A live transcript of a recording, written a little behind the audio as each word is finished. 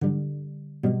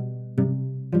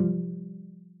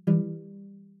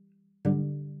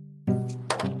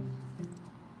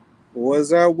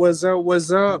What's up? What's up?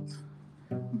 What's up?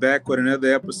 Back with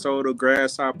another episode of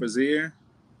Grasshopper's Ear.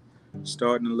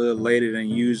 Starting a little later than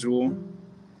usual.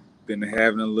 Been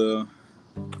having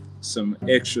some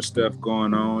extra stuff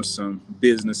going on, some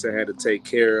business I had to take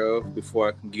care of before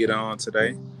I can get on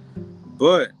today.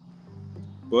 But,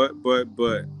 I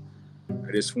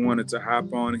just wanted to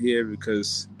hop on here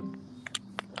because,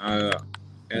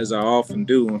 as I often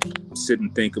do, sit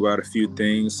and think about a few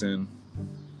things, and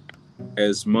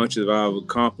as much as I've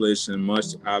accomplished and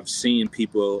much I've seen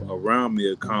people around me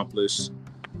accomplish,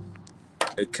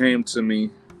 it came to me,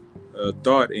 a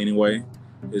thought anyway,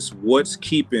 is what's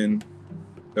keeping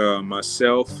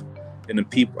myself and the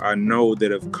people I know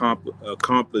that have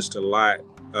accomplished a lot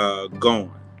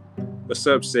going. What's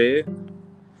up, Sid?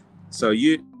 So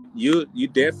you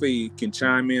definitely can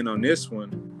chime in on this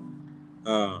one.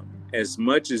 As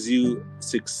much as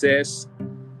success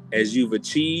as you've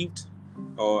achieved,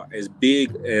 or as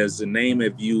big as the name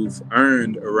that you've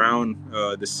earned around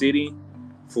the city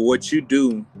for what you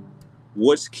do,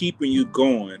 what's keeping you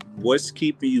going? What's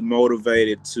keeping you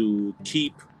motivated to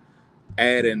keep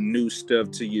adding new stuff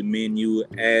to your menu?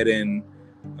 Adding,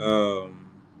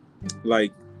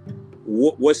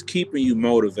 what's keeping you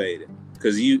motivated?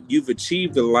 Because you've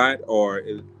achieved a lot, or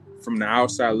from the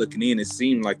outside looking in, it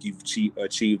seemed like you've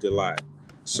achieved a lot.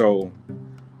 So,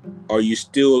 are you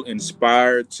still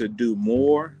inspired to do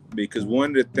more? Because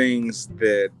one of the things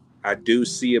that I do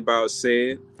see about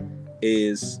Sid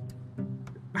is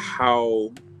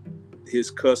how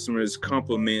his customers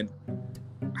compliment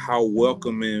how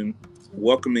welcoming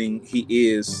he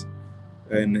is,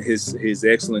 and his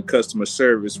excellent customer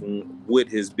service with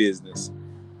his business.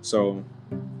 So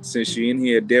since you're in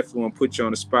here, definitely want to put you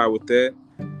on the spot with that.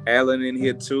 Alan in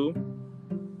here too.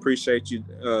 Appreciate you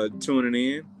tuning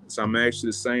in. So I'm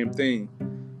actually the same thing.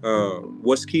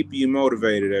 What's keeping you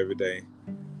motivated every day?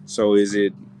 So is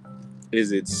it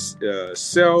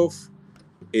self?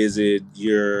 Is it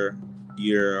your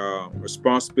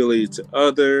responsibility to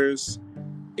others?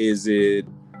 Is it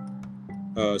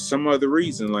some other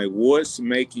reason? Like, what's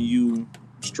making you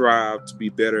strive to be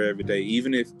better every day?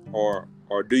 Even if, or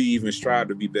do you even strive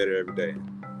to be better every day?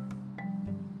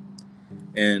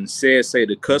 And say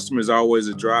the customer is always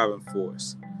a driving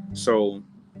force. So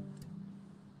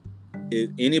if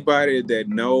anybody that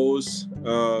knows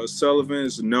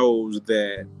Sullivan's knows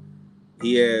that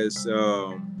he has,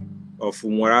 or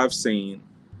from what I've seen,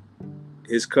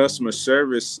 his customer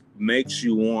service makes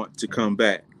you want to come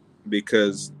back,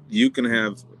 because you can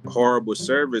have horrible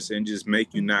service and just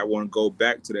make you not want to go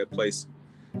back to that place.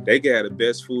 They got the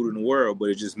best food in the world, but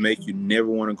it just make you never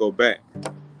want to go back.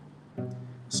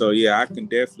 So yeah, I can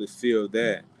definitely feel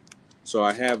that. So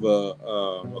I have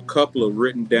a couple of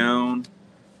written down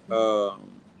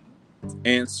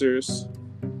answers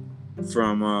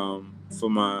from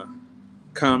my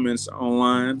comments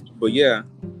online. But yeah,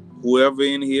 whoever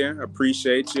in here, I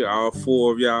appreciate you, all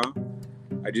four of y'all.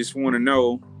 I just want to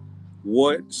know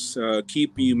what's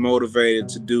keeping you motivated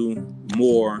to do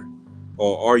more,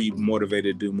 or are you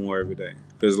motivated to do more every day?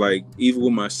 Because like, even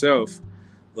with myself,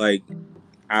 like,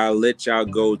 I'll let y'all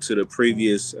go to the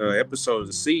previous episodes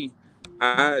to see.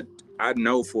 I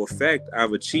know for a fact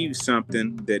I've achieved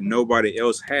something that nobody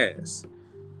else has.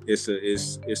 It's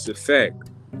a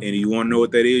fact, and you want to know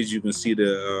what that is, you can see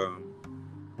the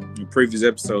previous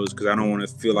episodes, because I don't want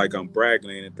to feel like I'm bragging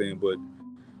or anything, but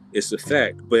it's a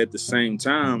fact. But at the same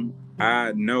time,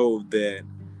 I know that,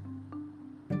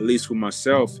 at least with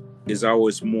myself, is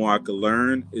always more I can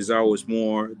learn. Is always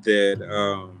more that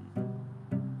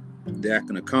I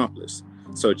can accomplish.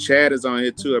 So Chad is on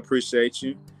here too. I appreciate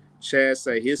you. Chad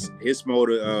say his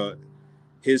motive,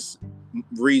 his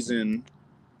reason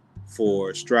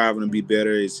for striving to be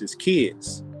better is his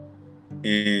kids,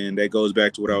 and that goes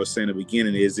back to what I was saying at the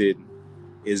beginning. Is it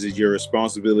your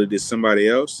responsibility to somebody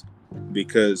else?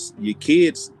 Because your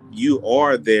kids, you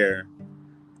are their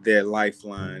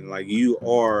lifeline. Like, you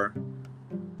are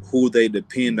who they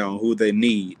depend on, who they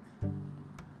need.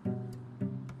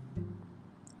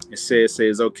 It says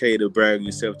it's okay to brag on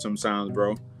yourself sometimes,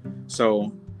 bro.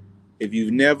 So if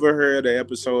you've never heard an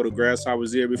episode of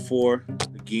Grasshopper's Ear before,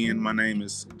 again, my name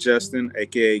is Justin,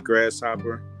 aka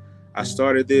Grasshopper. I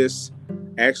started this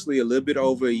actually a little bit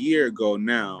over a year ago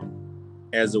now,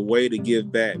 as a way to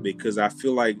give back, because I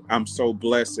feel like I'm so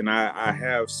blessed, and I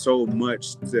have so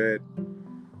much that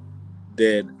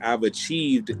I've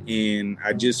achieved, and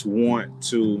I just want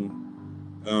to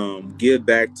give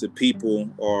back to people,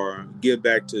 give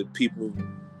back to people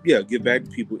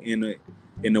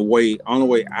in the way, only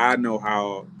way I know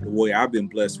how, the way I've been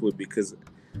blessed with, because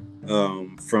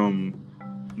from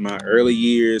my early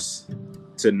years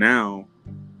to now,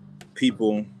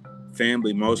 people,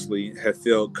 family mostly, have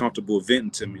felt comfortable venting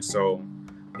to me. So,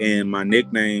 and my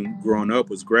nickname growing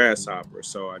up was Grasshopper.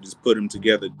 So I just put them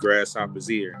together, Grasshopper's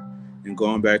ear. And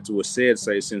going back to what Sid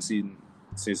say, since he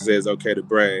says okay to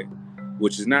brag,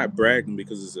 which is not bragging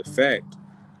because it's a fact.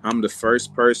 I'm the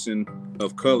first person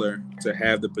of color to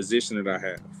have the position that I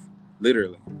have,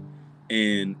 literally.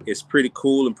 And it's pretty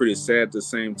cool and pretty sad at the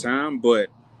same time. But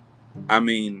I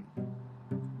mean,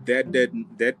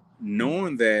 that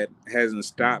knowing that hasn't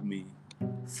stopped me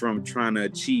from trying to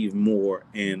achieve more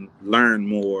and learn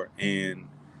more and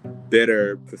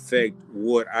better perfect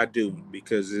what I do,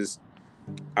 because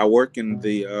I work in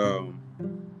the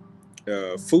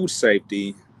food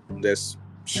safety. That's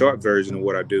short version of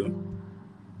what I do,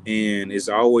 and it's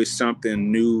always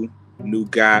something new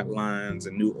guidelines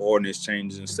and new ordinance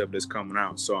changes and stuff that's coming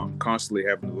out. So I'm constantly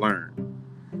having to learn.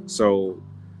 So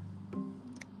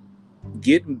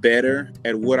getting better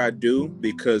at what I do,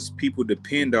 because people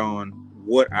depend on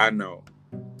what I know.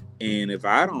 And if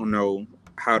I don't know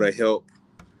how to help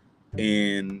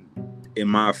in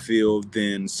my field,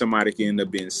 then somebody can end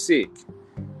up being sick.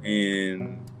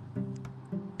 And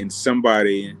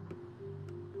somebody,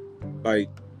 like,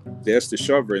 that's the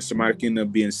short version. Somebody can end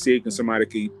up being sick, and somebody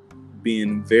can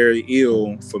being very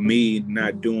ill for me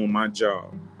not doing my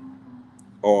job.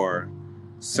 Or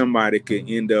somebody could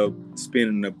end up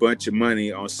spending a bunch of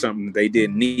money on something they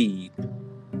didn't need.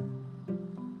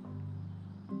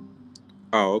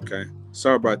 Oh, okay.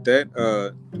 Sorry about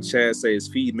that. Chad said his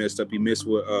feed messed up. He missed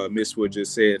what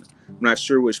just said. I'm not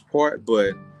sure which part,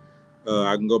 but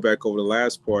I can go back over the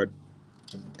last part.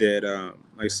 That,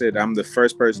 like I said, I'm the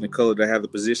first person of color to have the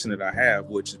position that I have,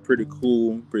 which is pretty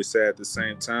cool, pretty sad at the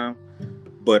same time.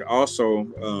 But also,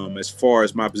 as far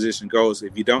as my position goes,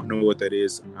 if you don't know what that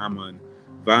is, I'm an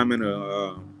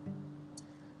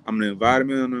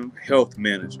environmental health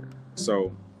manager.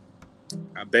 So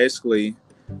I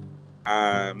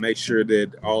make sure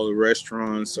that all the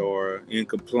restaurants are in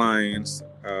compliance.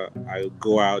 I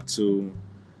go out to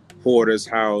hoarders'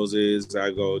 houses.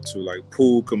 I go to like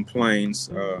pool complaints.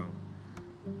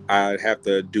 I have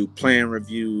to do plan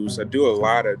reviews. I do a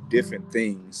lot of different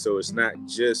things. So it's not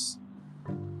just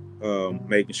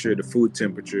making sure the food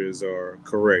temperatures are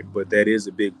correct, but that is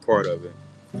a big part of it.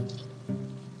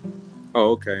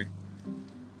 Oh, okay.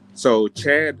 So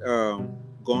Chad,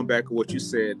 going back to what you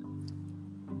said,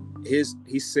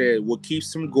 he said what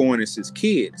keeps him going is his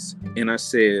kids. And I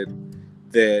said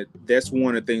that's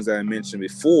one of the things I mentioned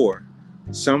before.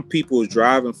 Some people's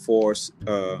driving force,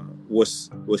 what's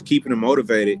keeping them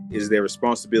motivated is their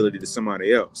responsibility to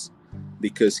somebody else.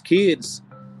 Because kids,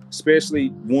 especially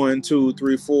 1, 2,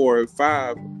 3, 4,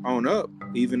 5 on up,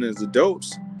 even as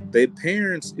adults, their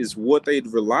parents is what they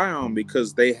rely on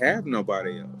because they have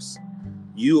nobody else.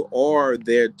 You are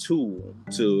their tool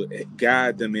to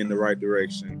guide them in the right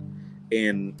direction.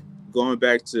 And going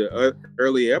back to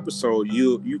early episode,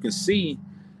 you can see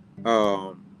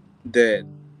that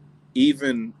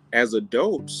even as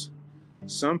adults,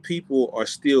 some people are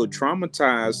still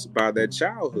traumatized by their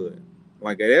childhood.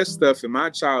 Like, there's stuff in my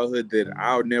childhood that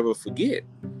I'll never forget.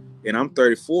 And I'm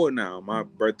 34 now. My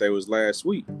birthday was last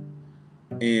week.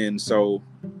 And so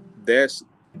that's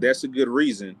a good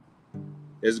reason.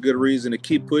 There's a good reason to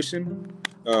keep pushing.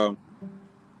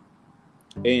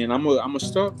 And I'm gonna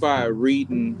start by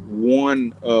reading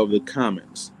one of the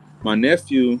comments. My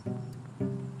nephew,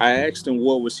 I asked him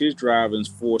what was his driving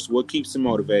force, what keeps him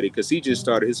motivated, because he just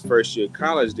started his first year of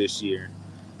college this year.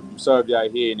 I'm sorry if y'all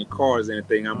hear any cars or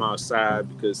anything. I'm outside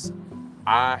because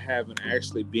I haven't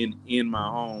actually been in my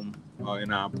home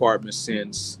in our apartment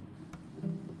since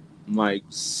like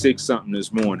 6 something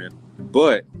this morning.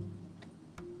 But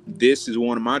this is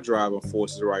one of my driving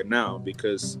forces right now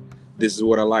because this is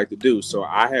what I like to do. So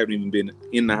I haven't even been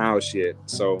in the house yet.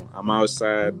 So I'm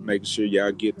outside making sure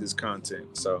y'all get this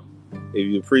content. So if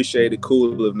you appreciate it,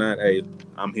 cool. If not, hey,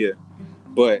 I'm here.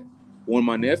 But when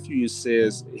my nephew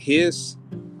says his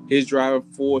driving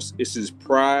force is his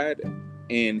pride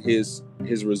and his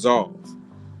resolve,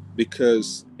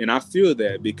 and I feel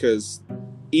that because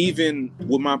even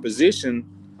with my position,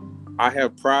 I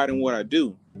have pride in what I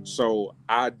do. So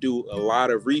I do a lot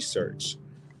of research.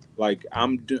 Like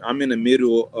I'm in the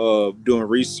middle of doing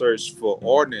research for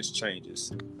ordinance changes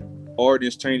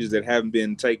that haven't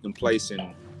been taking place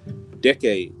in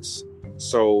decades.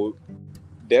 So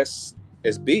that's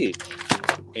big,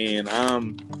 and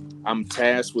I'm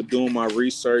tasked with doing my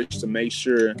research to make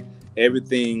sure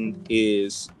everything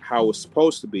is how it's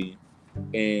supposed to be.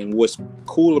 And what's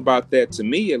cool about that, to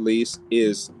me at least,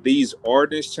 is these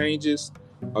ordinance changes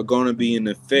are going to be in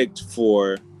effect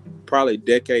for probably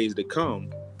decades to come,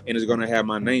 and it's going to have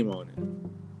my name on it.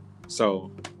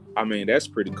 So, I mean, that's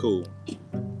pretty cool.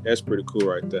 That's pretty cool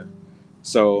right there.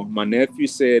 So my nephew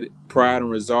said pride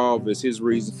and resolve is his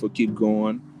reason for keep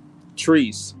going.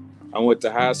 Treese, I went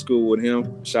to high school with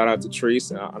him. Shout out to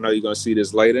Treese. I know you're going to see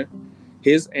this later.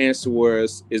 His answer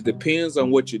was, it depends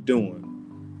on what you're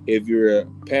doing. If you're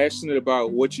passionate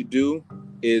about what you do,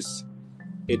 it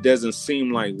doesn't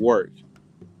seem like work.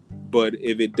 But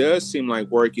if it does seem like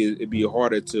work, it'd be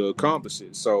harder to accomplish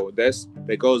it. So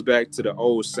that goes back to the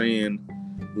old saying,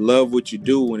 love what you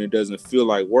do when it doesn't feel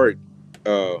like work.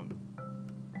 So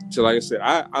like I said,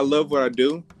 I love what I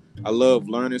do. I love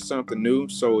learning something new.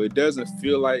 So it doesn't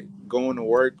feel like going to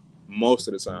work most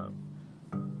of the time.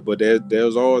 But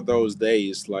there's all those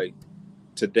days. Like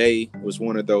today was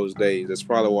one of those days. That's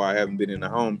probably why I haven't been in the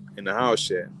house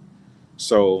yet.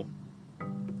 So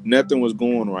nothing was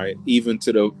going right, even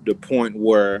to the point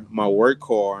where my work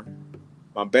car,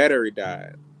 my battery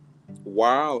died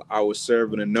while I was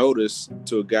serving a notice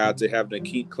to a guy to have to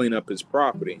clean up his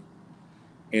property.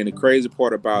 And the crazy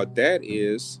part about that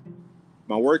is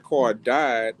my work car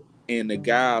died, and the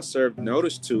guy I served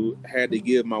notice to had to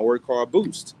give my work car a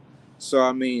boost. So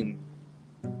I mean,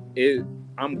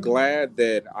 I'm glad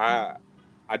that I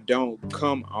don't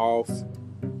come off,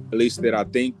 at least that I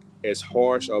think, as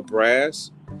harsh or brash,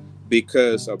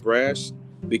 because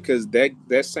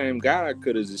that same guy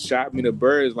could have just shot me the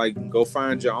birds, like, go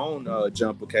find your own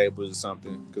jumper cables or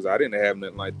something, because I didn't have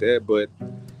nothing like that. But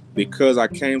because I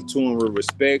came to him with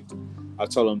respect, I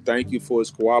told him thank you for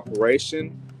his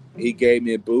cooperation. He gave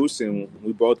me a boost, and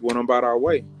we both went on about our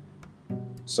way.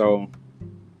 So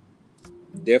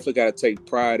definitely got to take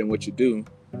pride in what you do.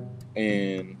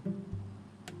 And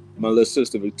my little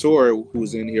sister Victoria,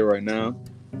 who's in here right now,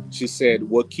 she said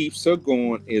what keeps her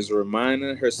going is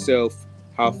reminding herself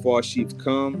how far she's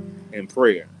come in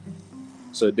prayer.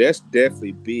 So that's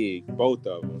definitely big, both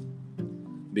of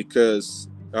them, because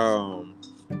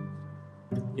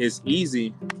it's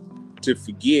easy to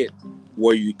forget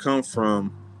where you come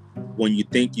from when you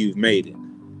think you've made it.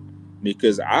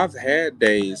 Because I've had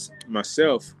days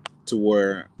myself to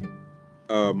where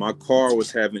my car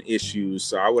was having issues,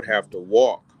 so I would have to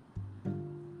walk.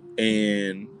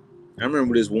 And I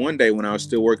remember this one day when I was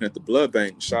still working at the blood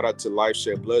bank. Shout out to Life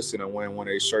Shed Blood Center. I'm wearing one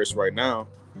of their shirts right now.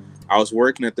 I was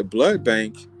working at the blood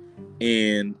bank,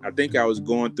 and I think I was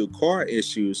going through car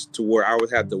issues to where I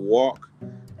would have to walk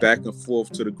back and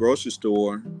forth to the grocery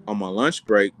store on my lunch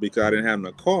break because I didn't have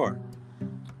no car.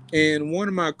 And one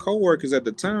of my coworkers at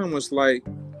the time was like,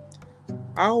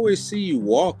 I always see you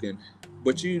walking,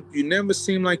 but you never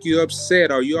seem like you're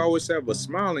upset, or you always have a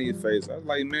smile on your face. I was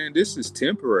like, man, this is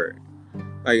temporary.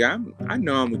 Like, I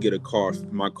know I'm gonna get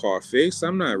my car fixed.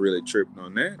 I'm not really tripping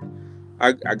on that.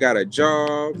 I got a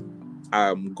job.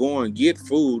 I'm going to get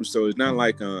food, so it's not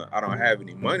like I don't have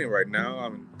any money right now. I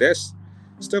mean, that's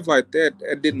stuff like that.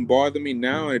 That didn't bother me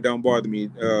now, and it don't bother me.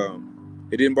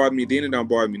 It didn't bother me then. It don't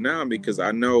bother me now, because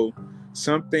I know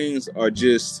some things are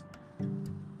just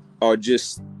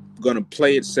gonna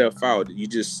play itself out. You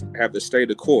just have to stay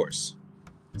the course.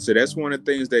 So that's one of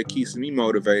the things that keeps me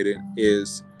motivated,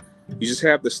 is you just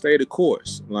have to stay the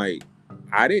course. Like,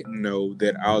 I didn't know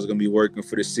that I was gonna be working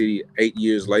for the city 8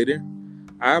 years later.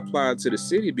 I applied to the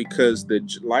city because the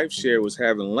Life Share was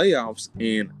having layoffs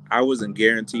and I wasn't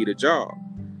guaranteed a job.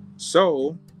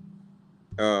 So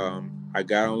I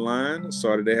got online,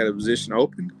 saw that they had a position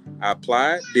open. I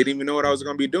applied, didn't even know what I was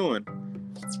going to be doing.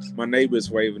 My neighbor's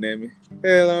waving at me.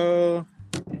 Hello.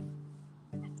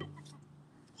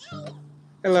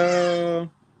 Hello.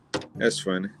 That's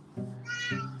funny.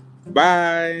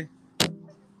 Bye.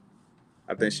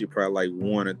 I think she probably like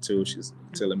 1 or 2. She's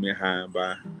telling me hi and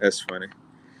bye. That's funny.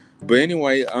 But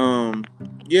anyway,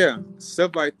 yeah,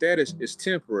 stuff like that is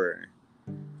temporary.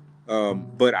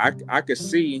 But I could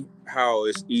see how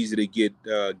it's easy to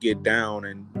get down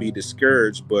and be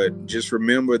discouraged. But just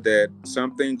remember that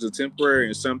some things are temporary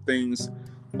and some things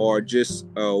are just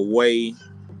a way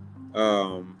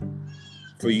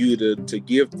for you to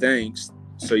give thanks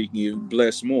so you can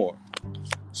bless more.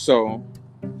 So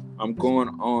I'm going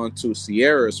on to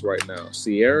Sierra's right now.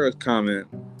 Sierra's comment.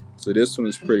 So this one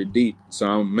is pretty deep. So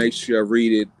I'm gonna make sure I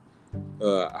read it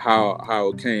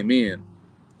how it came in.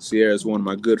 Sierra is one of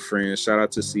my good friends. Shout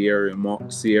out to Sierra and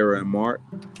Mark.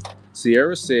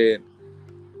 Sierra said,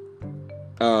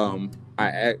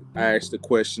 I asked the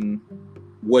question,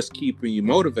 what's keeping you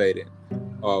motivated?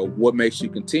 What makes you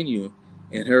continue?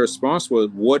 And her response was,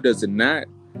 what does it not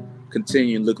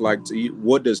continue and look like to you?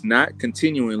 What does not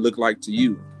continuing look like to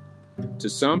you? To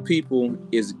some people,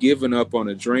 it's giving up on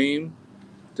a dream.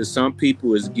 To some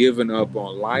people, it's giving up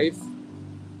on life.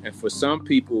 And for some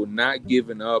people, not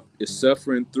giving up is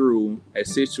suffering through a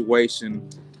situation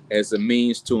as a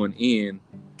means to an end.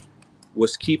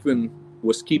 What's keeping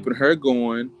her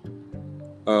going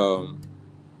um,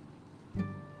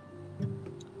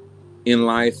 in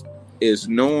life is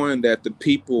knowing that the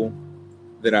people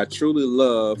that I truly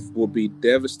love will be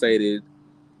devastated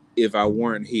if I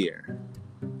weren't here.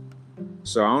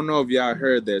 So I don't know if y'all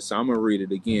heard that, so I'm gonna read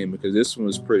it again because this one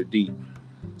was pretty deep.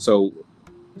 So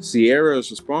Sierra's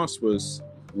response was,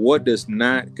 "What does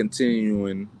not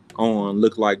continuing on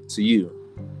look like to you?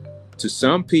 To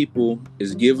some people,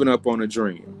 it's giving up on a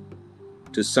dream.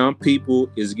 To some people,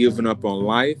 it's giving up on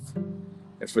life.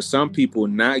 And for some people,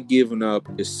 not giving up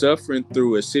is suffering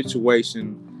through a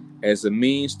situation as a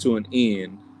means to an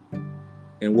end.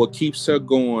 And what keeps her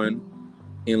going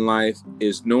in life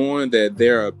is knowing that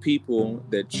there are people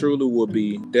that truly will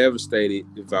be devastated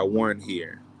if I weren't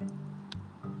here."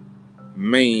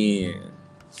 Man,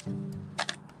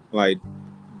 like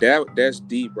that's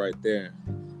deep right there.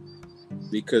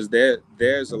 Because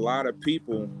there's a lot of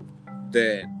people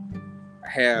that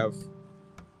have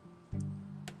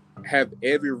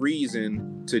every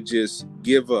reason to just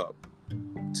give up,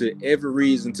 to every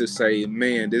reason to say,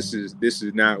 man, this is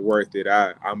not worth it.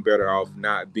 I'm better off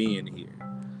not being here.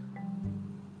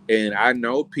 And I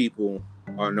know people,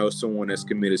 or know someone that's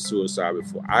committed suicide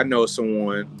before. I know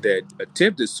someone that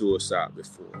attempted suicide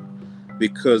before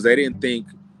because they didn't think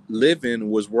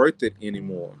living was worth it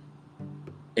anymore.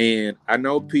 And I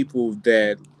know people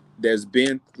that's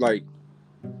been like,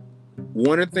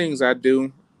 one of the things I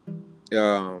do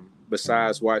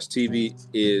besides watch TV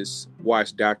is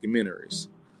watch documentaries.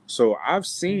 So I've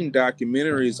seen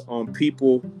documentaries on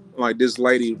people like this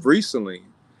lady recently.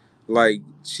 Like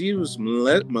she was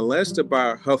molested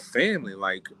by her family,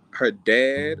 like her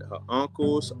dad, her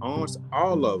uncles, aunts,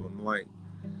 all of them. Like,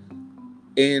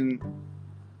 and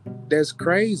that's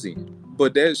crazy.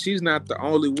 But she's not the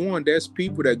only one. There's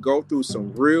people that go through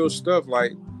some real stuff.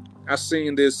 Like I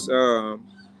seen this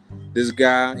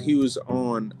guy. He was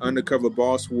on Undercover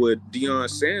Boss with Deion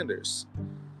Sanders.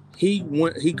 He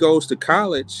goes to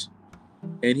college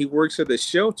and he works at the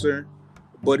shelter,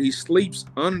 but he sleeps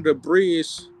under the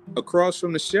bridge across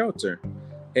from the shelter,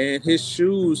 and his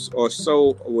shoes were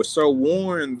so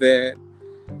worn that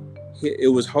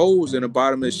it was holes in the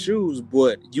bottom of his shoes,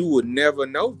 but you would never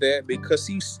know that because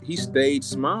he stayed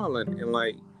smiling. And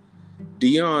like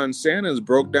Deion Sanders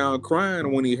broke down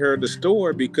crying when he heard the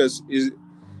story because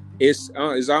it's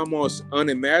almost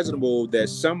unimaginable that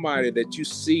somebody that you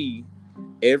see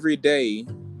every day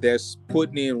that's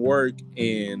putting in work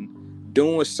and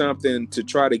doing something to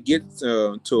try to get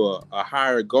to a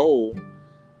higher goal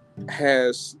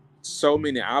has so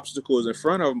many obstacles in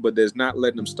front of them, but there's not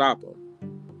letting them stop them.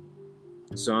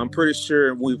 So I'm pretty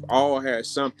sure we've all had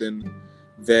something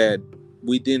that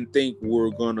we didn't think we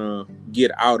were gonna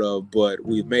get out of, but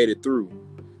we've made it through.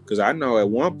 Because I know at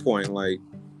one point, like,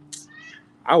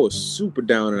 I was super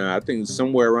down, and I think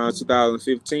somewhere around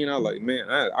 2015, I was like, man,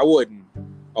 I wasn't,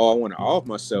 I want to off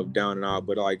myself down and out,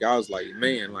 but like I was like,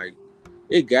 man, like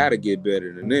it gotta get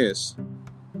better than this.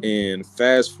 And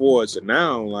fast forward to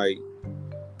now, like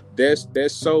there's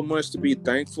so much to be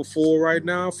thankful for right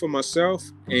now for myself.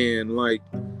 And like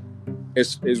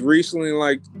it's recently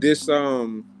like this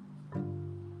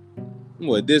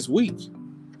this week,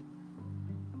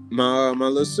 my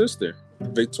little sister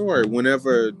Victoria,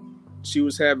 whenever she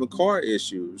was having car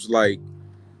issues, like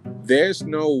there's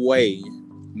no way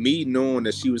me knowing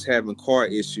that she was having car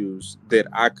issues that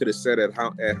I could have sat at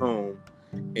home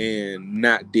and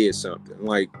not did something.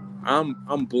 Like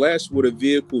I'm blessed with a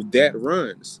vehicle that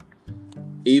runs,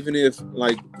 even if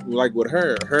like with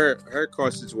her car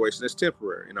situation, that's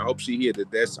temporary, and I hope she hears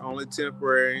that that's only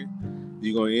temporary.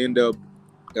 You're gonna end up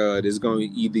it's gonna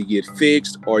either get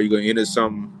fixed or you're gonna end up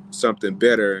something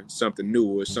better, something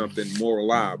new, or something more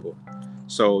reliable.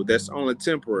 So that's only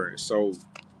temporary. So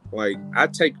like I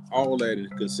take all that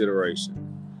into consideration.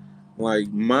 Like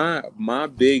my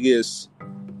biggest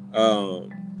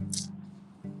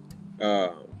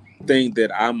thing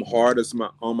that I'm hardest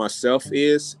on myself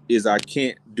is I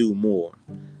can't do more.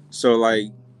 So like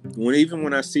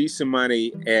when I see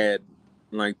somebody at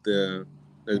like the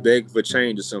beg for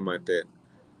change or something like that,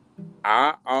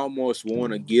 I almost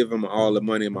want to give them all the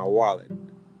money in my wallet,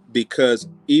 because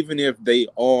even if they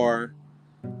are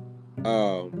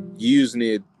using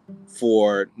it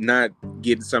for not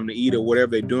getting something to eat or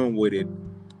whatever they're doing with it,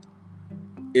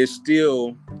 it's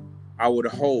still, I would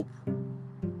hope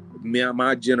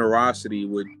my generosity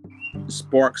would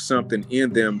spark something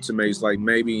in them to make like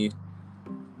maybe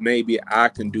I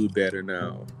can do better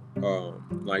now.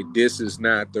 Like, this is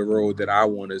not the road that I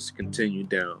want to continue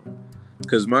down.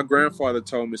 Because my grandfather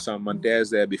told me something, my dad's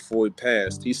dad, before he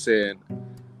passed. He said,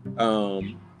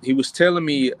 he was telling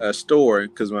me a story,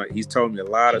 because he's told me a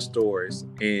lot of stories,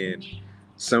 and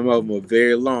some of them are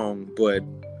very long, but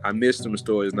I miss them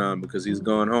stories now because he's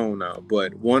gone home now.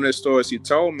 But one of the stories he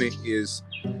told me is,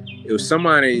 it was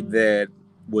somebody that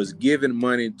was giving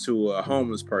money to a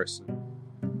homeless person,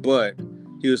 but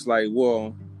he was like,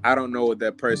 well, I don't know what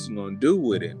that person gonna do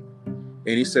with it.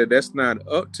 And he said, that's not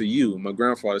up to you. My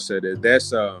grandfather said that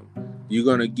that's you're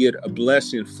gonna get a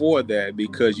blessing for that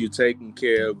because you're taking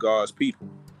care of God's people.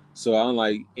 So I'm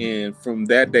like, and from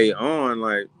that day on,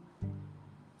 like,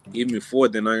 even before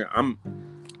then, I'm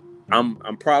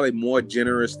probably more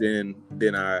generous than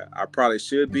I probably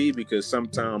should be, because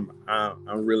sometimes I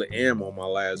really am on my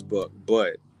last buck.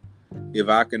 But if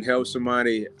I can help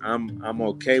somebody, I'm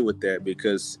okay with that,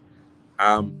 because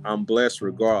I'm blessed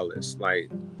regardless. Like,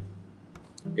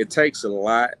 it takes a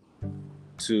lot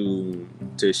to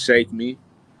shake me,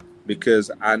 because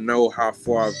I know how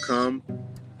far I've come,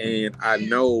 and I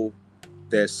know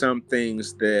that some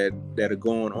things that are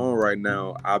going on right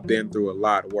now, I've been through a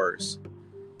lot worse.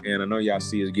 And I know y'all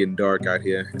see it's getting dark out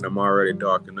here, and I'm already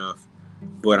dark enough.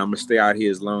 But I'm gonna stay out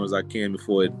here as long as I can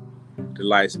before the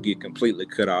lights get completely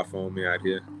cut off on me out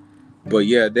here. But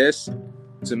yeah,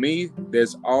 to me,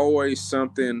 there's always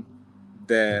something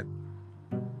that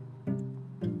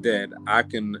I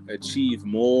can achieve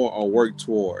more or work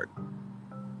toward.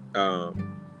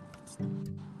 Um,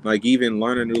 like, even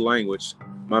learn a new language.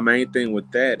 My main thing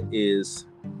with that is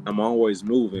I'm always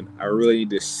moving. I really need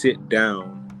to sit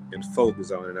down and focus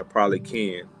on it. I probably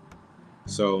can.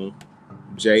 So,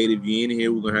 Jade, if you're in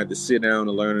here, we're gonna have to sit down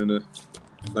and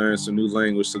learn some new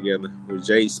language together. Well,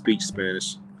 Jade speaks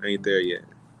Spanish. I ain't there yet.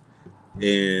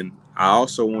 And I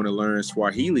also want to learn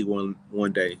Swahili one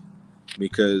day,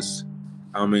 because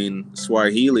I mean,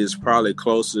 Swahili is probably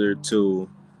closer to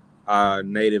our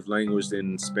native language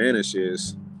than Spanish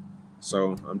is.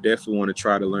 So I'm definitely want to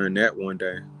try to learn that one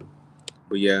day.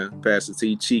 But yeah, Pastor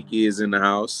T, Cheeky is in the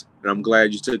house, and I'm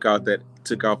glad you took off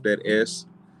that S.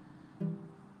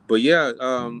 But yeah,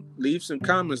 leave some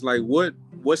comments, like,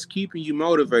 what's keeping you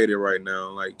motivated right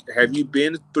now? Like, have you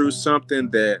been through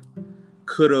something that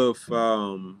could have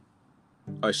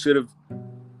or should have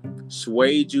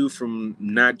swayed you from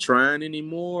not trying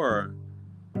anymore?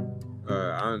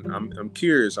 Or, I'm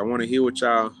curious. I want to hear what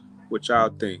y'all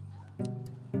think.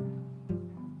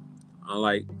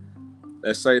 Like,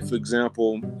 let's say, for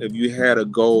example, if you had a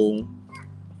goal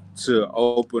to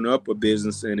open up a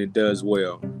business and it does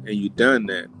well, and you done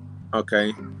that,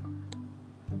 okay.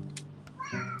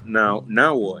 Now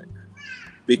what?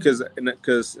 Because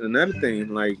another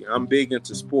thing, like, I'm big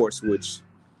into sports, which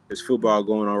is football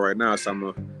going on right now, so I'm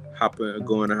gonna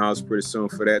go in the house pretty soon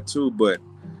for that too. But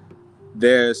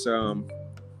there's I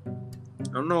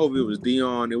don't know if it was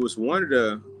Dion. It was one of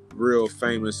the real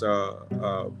famous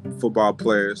football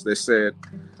players. They said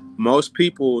most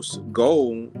people's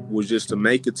goal was just to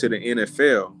make it to the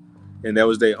NFL, and that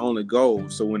was their only goal.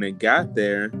 So when they got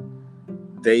there,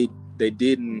 they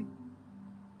didn't.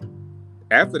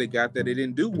 After they got there, they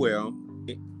didn't do well.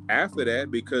 After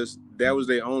that, because that was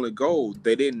their only goal,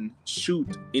 they didn't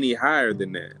shoot any higher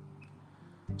than that.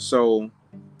 So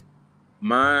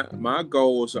my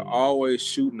goals are always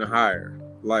shooting higher.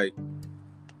 Like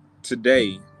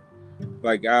today,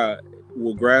 like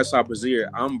with Grasshopper's Ear,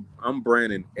 I'm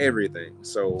branding everything.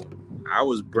 So I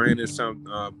was branding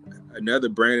another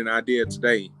branding idea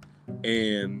today,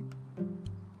 and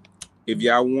if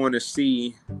y'all want to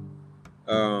see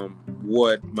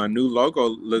what my new logo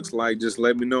looks like, just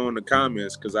let me know in the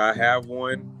comments, because I have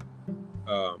one.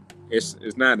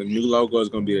 It's not a new logo, it's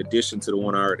going to be an addition to the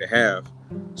one I already have.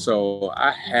 So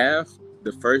I have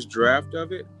the first draft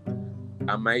of it.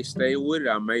 I may stay with it,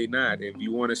 I may not. If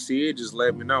you want to see it, just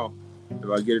let me know. If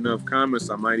I get enough comments,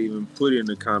 I might even put it in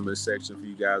the comment section for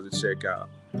you guys to check out.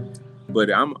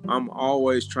 But I'm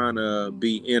always trying to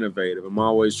be innovative. I'm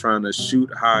always trying to shoot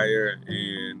higher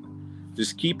and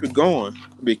just keep it going,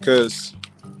 because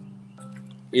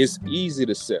it's easy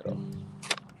to settle.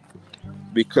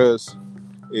 Because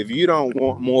if you don't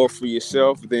want more for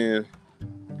yourself, then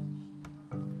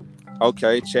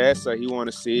okay, Chad said he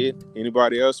want to see it.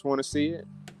 Anybody else want to see it?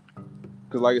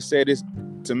 Because like I said,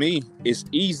 to me, it's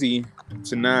easy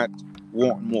to not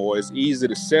want more. It's easy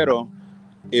to settle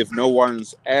if no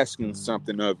one's asking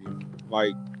something of you.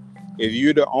 Like, if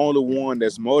you're the only one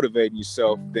that's motivating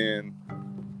yourself, then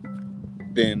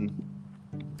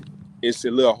it's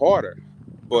a little harder.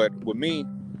 But with me,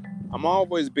 I'm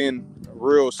always been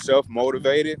real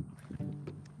self-motivated.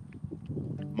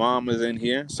 Mom is in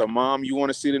here. So, Mom, you want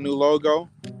to see the new logo?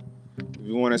 If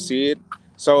you want to see it.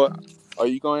 So, are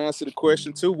you going to answer the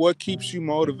question too? What keeps you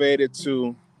motivated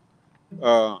to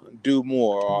do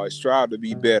more or strive to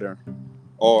be better,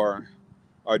 or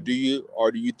do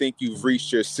you think you've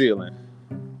reached your ceiling?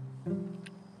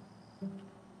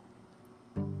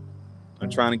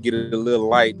 I'm trying to get it a little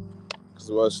light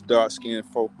because us dark skinned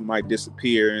folk might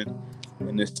disappear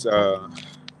in this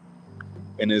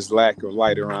lack of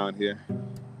light around here.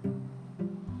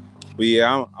 But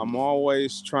yeah, I'm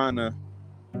always trying to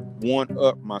one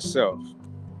up myself.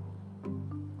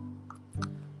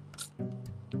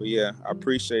 But yeah, I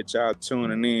appreciate y'all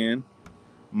tuning in.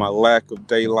 My lack of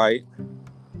daylight,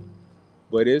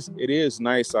 but it is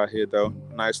nice out here though.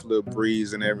 Nice little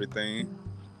breeze and everything.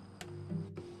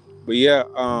 But yeah,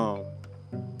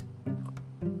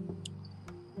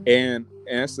 and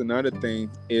that's another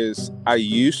thing is I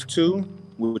used to,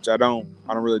 which I don't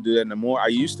really do that anymore. I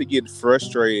used to get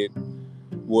frustrated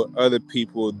with other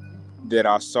people that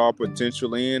I saw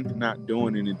potential in not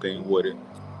doing anything with it.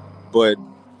 But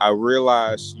I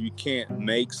realized you can't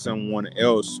make someone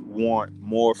else want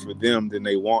more for them than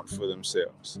they want for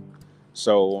themselves.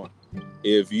 So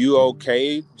if you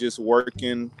okay just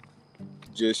working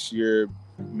just your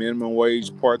minimum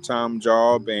wage part-time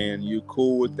job and you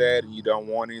cool with that and you don't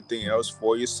want anything else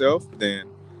for yourself, then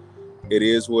it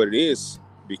is what it is,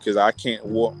 because I can't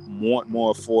want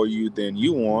more for you than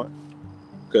you want.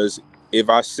 Because if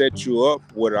I set you up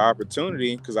with an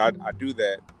opportunity, because I do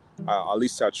that, at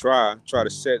least I try to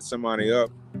set somebody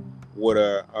up with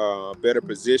a better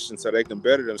position so they can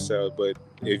better themselves. But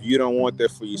if you don't want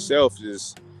that for yourself,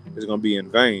 it's going to be in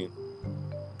vain.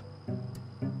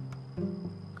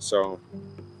 So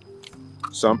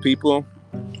some people,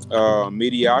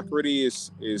 mediocrity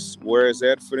is where it's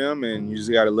at for them, and you just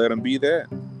got to let them be that.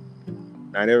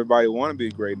 Not everybody want to be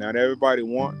great. Not everybody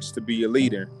wants to be a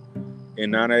leader,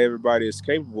 and not everybody is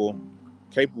capable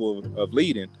of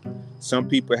leading. Some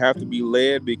people have to be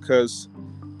led because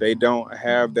they don't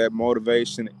have that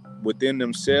motivation within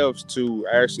themselves to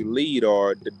actually lead,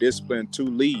 or the discipline to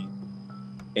lead.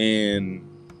 And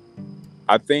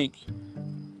I think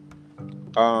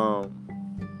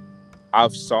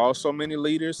I've saw so many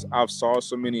leaders. I've saw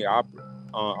so many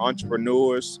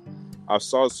entrepreneurs. I've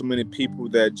saw so many people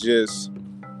that just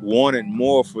wanted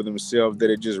more for themselves that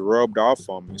it just rubbed off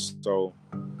on me. So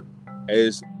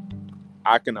as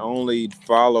I can only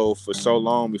follow for so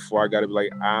long before I got to be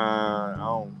like, I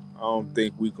don't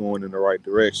think we're going in the right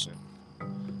direction.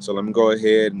 So let me go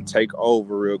ahead and take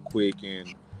over real quick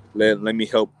and let me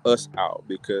help us out,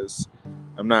 because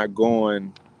I'm not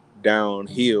going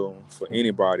downhill for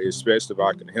anybody, especially if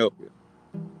I can help it.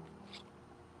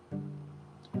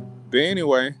 But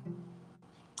anyway,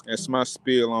 that's my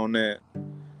spiel on that.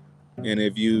 And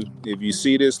if you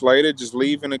see this later, just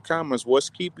leave in the comments what's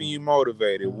keeping you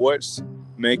motivated. What's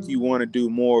make you want to do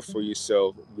more for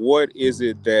yourself? What is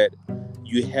it that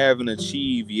you haven't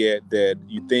achieved yet that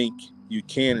you think you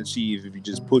can achieve if you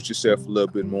just push yourself a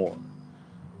little bit more?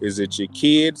 Is it your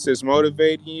kids that's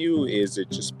motivating you? Is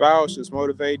it your spouse that's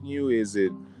motivating you? Is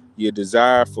it your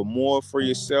desire for more for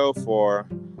yourself? Or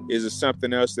is it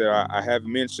something else that I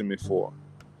haven't mentioned before?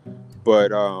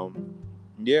 But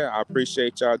yeah, I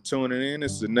appreciate y'all tuning in.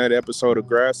 This is another episode of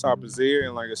Grasshopper's Ear.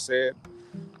 And like I said,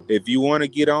 if you want to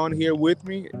get on here with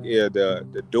me, yeah,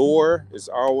 the door is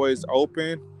always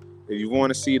open. If you want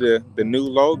to see the new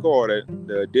logo or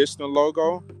the additional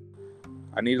logo,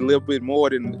 I need a little bit more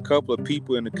than a couple of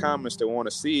people in the comments that want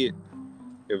to see it.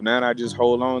 If not, I just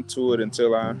hold on to it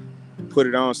until I put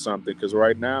it on something. Because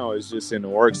right now it's just in the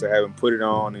works. I haven't put it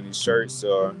on any shirts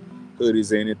or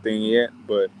hoodies or anything yet.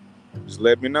 But just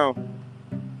let me know.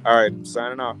 All right,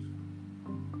 signing off.